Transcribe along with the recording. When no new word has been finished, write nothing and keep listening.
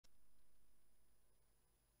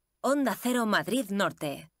Onda Cero Madrid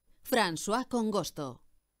Norte. François Congosto.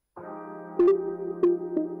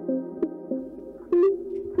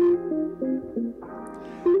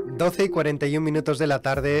 Doce y 41 minutos de la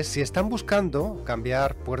tarde. Si están buscando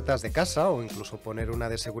cambiar puertas de casa o incluso poner una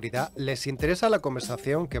de seguridad, les interesa la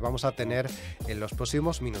conversación que vamos a tener en los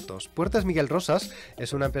próximos minutos. Puertas Miguel Rosas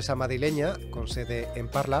es una empresa madrileña con sede en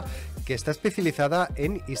Parla que está especializada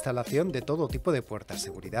en instalación de todo tipo de puertas,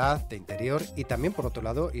 seguridad, de interior y también, por otro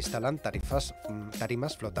lado, instalan tarimas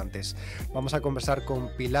flotantes. Vamos a conversar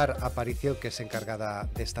con Pilar Aparicio, que es encargada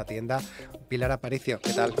de esta tienda. Pilar Aparicio,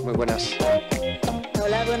 ¿qué tal? Muy buenas.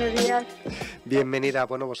 Hola, buenos días. Bienvenida.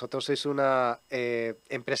 Bueno, vosotros sois una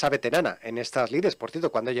empresa veterana en estas lides. Por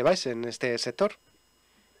cierto, ¿cuándo lleváis en este sector?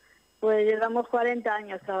 Pues llevamos 40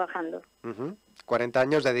 años trabajando. 40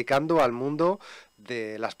 años dedicando al mundo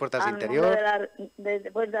de las puertas de interior.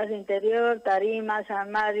 De puertas de interior, tarimas,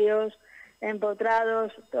 armarios,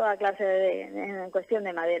 empotrados, toda clase en cuestión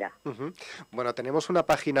de madera. Bueno, tenemos una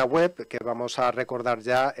página web que vamos a recordar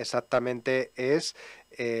ya exactamente, es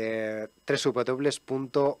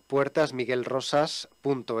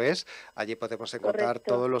www.puertasmiguelrosas.es. Allí podemos encontrar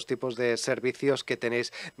todos los tipos de servicios que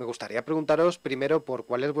tenéis. Me gustaría preguntaros primero por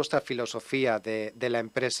cuál es vuestra filosofía de la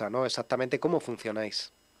empresa, ¿no? Exactamente cómo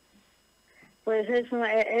funcionáis. Pues es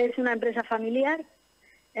una empresa familiar.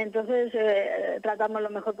 Entonces tratamos lo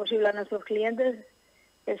mejor posible a nuestros clientes,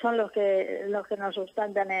 que son los que nos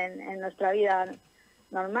sustentan en nuestra vida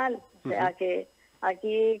normal. O sea que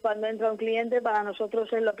aquí cuando entra un cliente para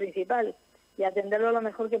nosotros es lo principal y atenderlo lo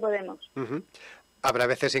mejor que podemos. Habrá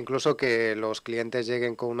veces incluso que los clientes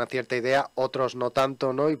lleguen con una cierta idea, otros no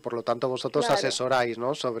tanto, ¿no? Y por lo tanto vosotros asesoráis,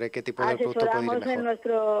 ¿no? Sobre qué tipo de producto puede ir mejor. En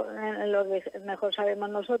lo que mejor sabemos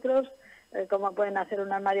nosotros, cómo pueden hacer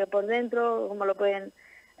un armario por dentro, cómo lo pueden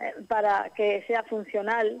para que sea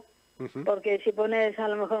funcional, porque si pones a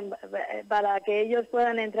lo mejor para que ellos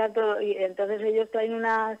puedan entrar todo, y entonces ellos traen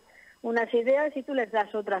unas ideas y tú les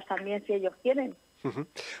das otras también si ellos quieren.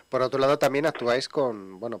 Por otro lado también actuáis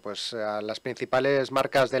con, bueno, pues a las principales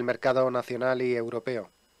marcas del mercado nacional y europeo.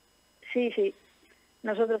 Sí.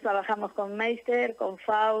 Nosotros trabajamos con Meister, con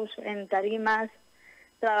Faust, en tarimas,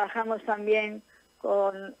 trabajamos también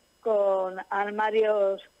con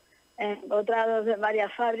armarios empotrados de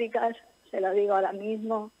varias fábricas, se lo digo ahora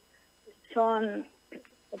mismo.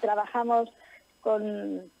 Trabajamos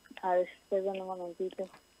con, a ver, perdón un momentito.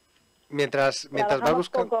 Mientras va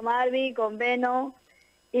buscando. Con Comarbi, con Veno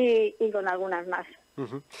y con algunas más.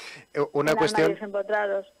 Una cuestión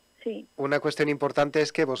empotrados, sí. Una cuestión importante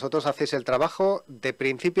es que vosotros hacéis el trabajo de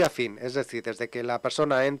principio a fin, es decir, desde que la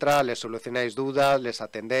persona entra, les solucionáis dudas, les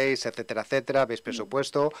atendéis, etcétera, etcétera, veis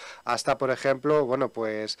presupuesto, hasta, por ejemplo, bueno,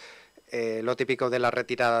 pues lo típico de la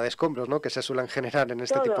retirada de escombros, ¿no? Que se suelen generar en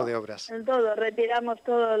este tipo de obras. En todo, retiramos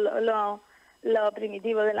todo lo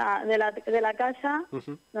primitivo de la casa,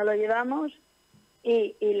 nos lo llevamos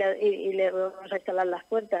y le vamos a instalar las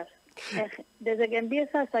puertas. Desde que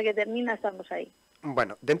empieza hasta que termina estamos ahí.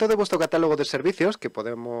 Bueno, dentro de vuestro catálogo de servicios, que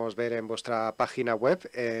podemos ver en vuestra página web,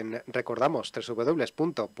 recordamos,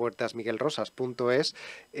 www.puertasmiguelrosas.es,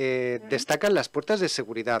 destacan las puertas de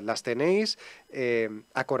seguridad. Las tenéis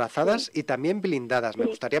acorazadas y también blindadas. Me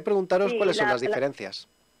gustaría preguntaros cuáles son las diferencias.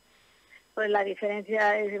 Pues la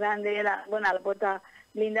diferencia es grande. La puerta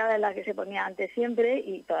blindada es la que se ponía antes siempre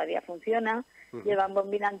y todavía funciona. Llevan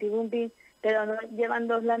bombín anti-bumping, pero no llevan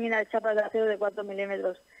dos láminas de chapas de acero de 4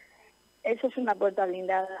 milímetros. Eso es una puerta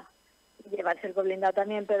blindada. Lleva el cerco blindado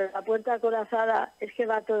también, pero la puerta acorazada es que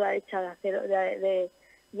va toda hecha de acero, de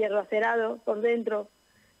hierro acerado por dentro.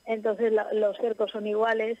 Entonces los cercos son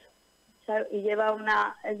iguales, ¿sabes? Y llevan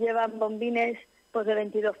bombines pues de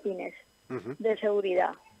 22 pines de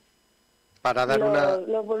seguridad. Para dar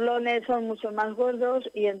los burlones son mucho más gordos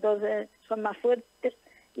y entonces son más fuertes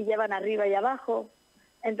y llevan arriba y abajo.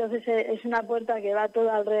 Entonces es una puerta que va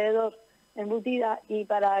toda alrededor embutida y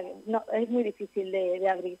es muy difícil de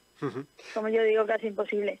abrir. Como yo digo, casi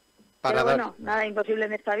imposible. Pero bueno, nada imposible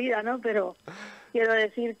en esta vida, ¿no? Pero quiero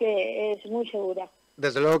decir que es muy segura.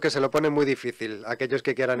 Desde luego que se lo pone muy difícil aquellos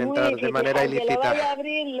que quieran entrar de manera ilícita. El que lo vaya a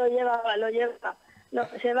abrir lo lleva,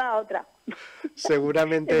 se va a otra.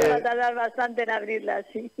 Seguramente. Se va a tardar bastante en abrirla,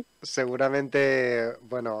 sí. Seguramente,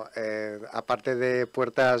 bueno, aparte de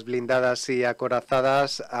puertas blindadas y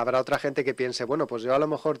acorazadas, habrá otra gente que piense, bueno, pues yo a lo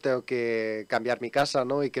mejor tengo que cambiar mi casa,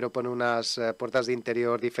 ¿no? Y quiero poner unas puertas de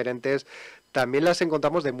interior diferentes. También las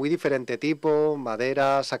encontramos de muy diferente tipo,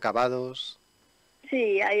 maderas, acabados.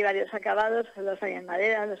 Sí, hay varios acabados, los hay en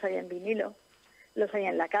madera, los hay en vinilo, los hay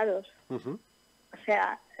en lacados. O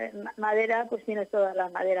sea, madera, pues tienes todas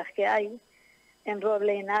las maderas que hay, en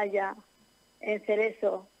roble, en haya, en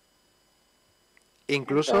cerezo,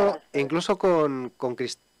 Incluso con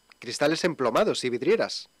cristales emplomados y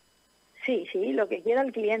vidrieras. Sí, lo que quiera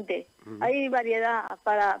el cliente. Hay variedad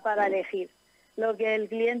para elegir. Lo que el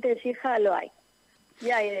cliente exija lo hay.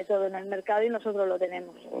 Ya hay de todo en el mercado y nosotros lo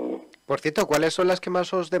tenemos. Por cierto, ¿cuáles son las que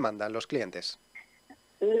más os demandan los clientes?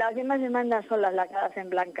 Las que más demandan son las lacadas en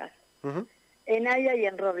blancas, en haya y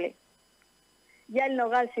en roble. Ya el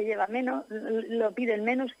nogal se lleva menos, lo piden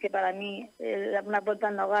menos, que para mí una puerta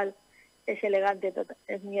en nogal es elegante,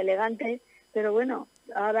 es muy elegante, pero bueno,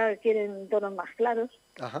 ahora quieren tonos más claros,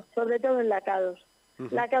 sobre todo en lacados.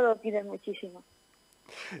 Lacado piden muchísimo.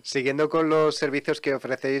 Siguiendo con los servicios que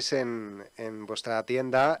ofrecéis en vuestra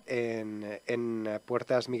tienda, en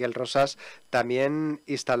Puertas Miguel Rosas, también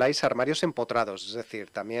instaláis armarios empotrados, es decir,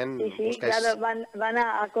 también buscáis... claro, van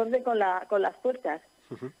a acorde con las puertas.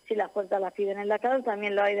 Si las puertas las piden en lacado,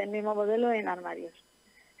 también lo hay del mismo modelo en armarios.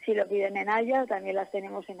 Si lo piden en haya, también las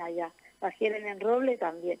tenemos en haya. Las quieren en roble,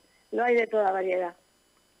 también. Lo hay de toda variedad.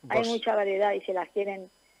 Hay mucha variedad, y si las quieren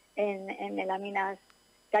en melaminas,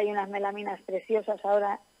 que hay unas melaminas preciosas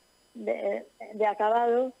ahora de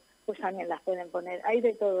acabado, pues también las pueden poner. Hay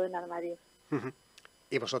de todo en armarios.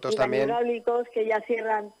 Y vosotros y también... hidráulicos que ya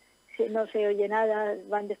cierran, no se oye nada,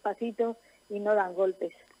 van despacito y no dan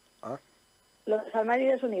golpes. Los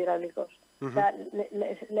armarios son hidráulicos. O sea,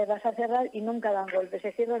 les vas a cerrar y nunca dan golpes,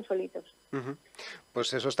 se cierran solitos.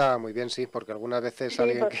 Pues eso está muy bien, sí, porque algunas veces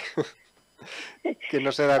alguien que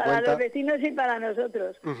no se da para cuenta... Para los vecinos y para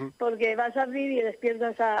nosotros, porque vas a abrir y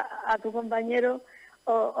despiertas a tu compañero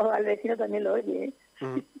o al vecino también lo oye.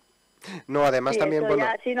 No, además también... Bueno,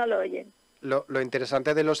 ya así no lo oyen. Lo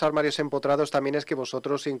interesante de los armarios empotrados también es que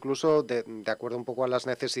vosotros, incluso de acuerdo un poco a las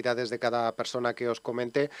necesidades de cada persona que os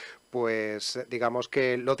comente, pues digamos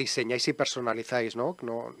que lo diseñáis y personalizáis, ¿no?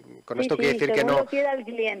 Con esto quiere decir que no... lo quiera el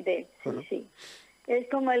cliente, sí. Es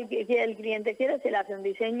como el cliente quiera, se le hace un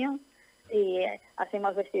diseño y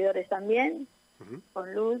hacemos vestidores también,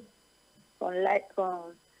 con luz, con light,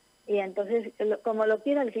 y entonces como lo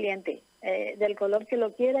quiera el cliente, del color que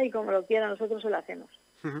lo quiera y como lo quiera nosotros se lo hacemos.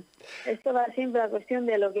 Esto va siempre a cuestión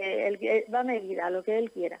de lo que va a medir, a lo que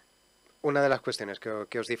él quiera. Una de las cuestiones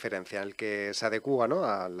que os diferencia, el que se adecúa, ¿no?,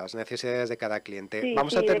 a las necesidades de cada cliente.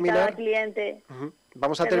 Vamos a terminar, de cada cliente.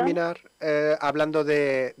 Vamos a terminar hablando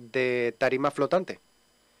de tarima flotante.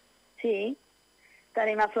 Sí,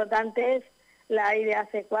 tarima flotante es la hay de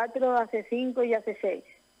AC4, AC5 y AC6.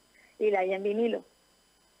 Y la hay en vinilo.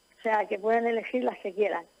 O sea, que pueden elegir las que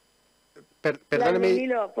quieran. Las de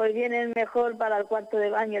vinilo pues vienen mejor para el cuarto de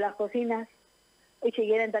baño y las cocinas, y si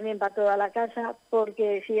quieren también para toda la casa,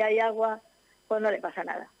 porque si hay agua pues no le pasa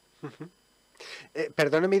nada.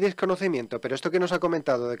 Perdone mi desconocimiento, pero esto que nos ha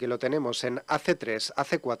comentado de que lo tenemos en AC3,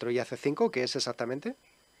 AC4 y AC5, ¿qué es exactamente?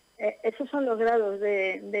 Esos son los grados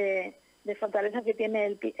de fortaleza que tiene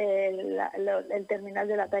el terminal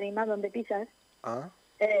de la tarima donde pisas,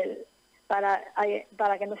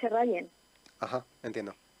 para que no se rayen.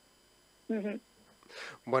 Entiendo.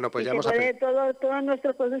 Bueno, pues ya hemos todos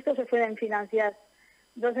nuestros productos se pueden financiar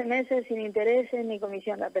 12 meses sin intereses ni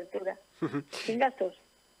comisión de apertura, sin gastos.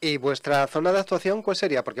 ¿Y vuestra zona de actuación cuál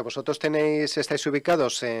sería? Porque vosotros estáis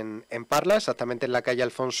ubicados en Parla, exactamente en la calle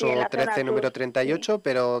Alfonso 13, número 38,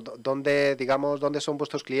 pero ¿dónde son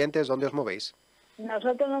vuestros clientes? ¿Dónde os movéis?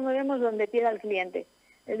 Nosotros nos movemos donde quiera el cliente.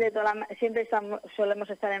 Siempre solemos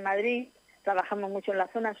estar en Madrid, trabajamos mucho en la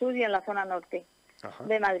zona sur y en la zona norte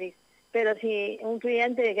de Madrid. Pero si un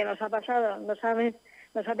cliente que nos ha pasado nos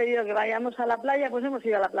ha pedido que vayamos a la playa, pues hemos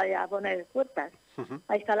ido a la playa a poner puertas,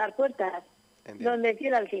 a instalar puertas, donde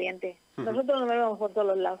quiera el cliente. Nosotros nos movemos por todos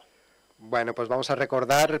los lados. Bueno, pues vamos a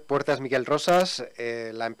recordar Puertas Miguel Rosas,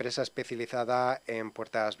 la empresa especializada en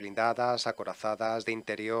puertas blindadas, acorazadas, de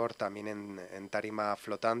interior, también en tarima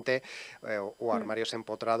flotante o armarios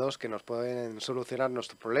empotrados, que nos pueden solucionar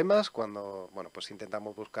nuestros problemas cuando pues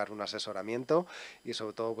intentamos buscar un asesoramiento y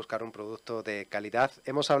sobre todo buscar un producto de calidad.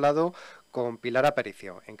 Hemos hablado con Pilar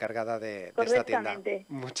Aparicio, encargada de esta tienda.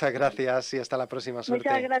 Muchas gracias y hasta la próxima. Suerte.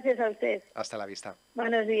 Muchas gracias a usted. Hasta la vista.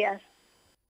 Buenos días.